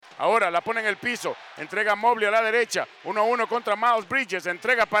Ahora la pone en el piso, entrega Mobley a la derecha, 1-1 contra Miles Bridges,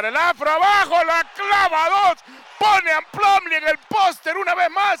 entrega para el afro, abajo, la clava, 2, pone a Plumlee en el póster una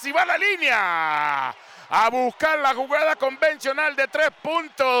vez más y va a la línea a buscar la jugada convencional de 3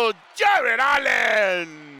 puntos, Jarret Allen.